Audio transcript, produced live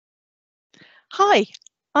Hi,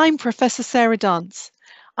 I'm Professor Sarah Dance.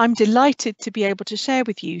 I'm delighted to be able to share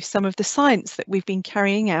with you some of the science that we've been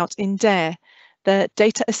carrying out in DARE, the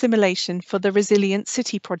Data Assimilation for the Resilient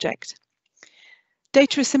City project.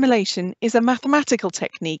 Data assimilation is a mathematical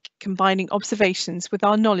technique combining observations with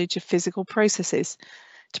our knowledge of physical processes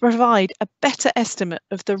to provide a better estimate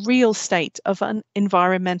of the real state of an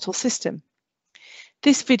environmental system.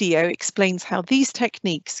 This video explains how these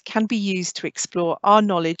techniques can be used to explore our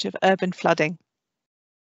knowledge of urban flooding.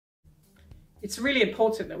 It's really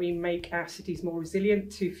important that we make our cities more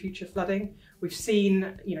resilient to future flooding. We've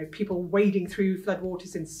seen, people wading through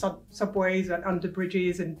floodwaters in subways and under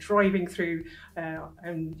bridges and driving through,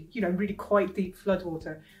 really quite deep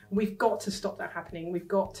floodwater. We've got to stop that happening. We've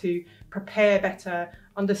got to prepare better,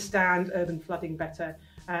 understand urban flooding better,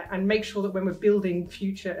 and make sure that when we're building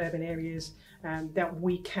future urban areas, that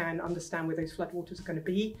we can understand where those floodwaters are going to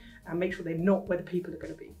be and make sure they're not where the people are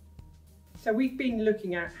going to be. So we've been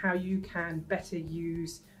looking at how you can better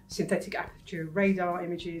use synthetic aperture radar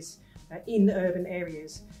images in urban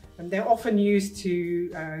areas. And they're often used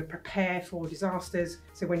to prepare for disasters,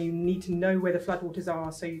 so when you need to know where the floodwaters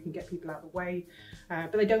are so you can get people out of the way,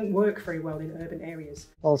 but they don't work very well in urban areas.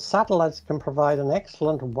 Well, satellites can provide an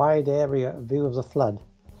excellent wide area view of the flood.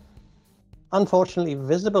 Unfortunately,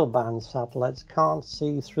 visible band satellites can't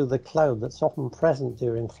see through the cloud that's often present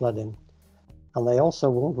during flooding, and they also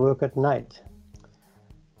won't work at night.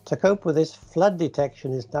 To cope with this, flood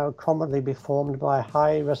detection is now commonly performed by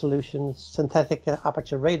high-resolution synthetic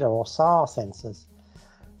aperture radar or SAR sensors.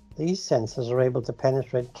 These sensors are able to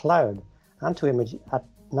penetrate cloud and to image at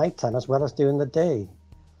nighttime as well as during the day.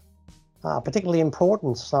 A particularly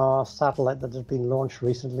important SAR satellite that has been launched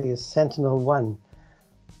recently is Sentinel-1.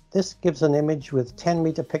 This gives an image with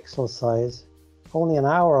 10-meter pixel size only an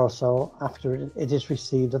hour or so after it is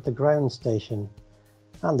received at the ground station.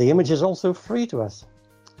 And the image is also free to us.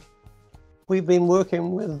 We've been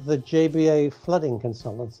working with the JBA flooding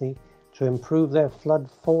consultancy to improve their flood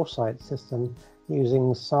foresight system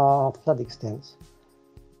using SAR flood extents.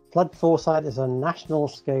 Flood foresight is a national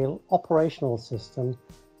scale operational system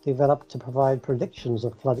developed to provide predictions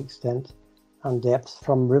of flood extent and depth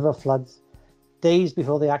from river floods days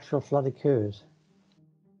before the actual flood occurs.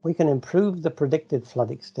 We can improve the predicted flood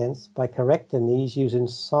extents by correcting these using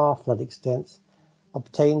SAR flood extents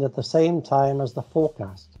obtained at the same time as the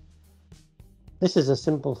forecast. This is a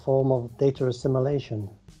simple form of data assimilation.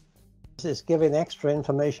 This is giving extra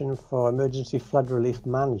information for emergency flood relief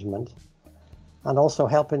management and also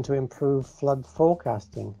helping to improve flood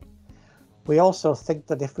forecasting. We also think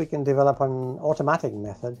that if we can develop an automatic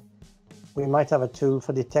method, we might have a tool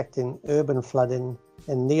for detecting urban flooding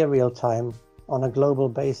in near real time on a global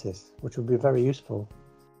basis, which would be very useful.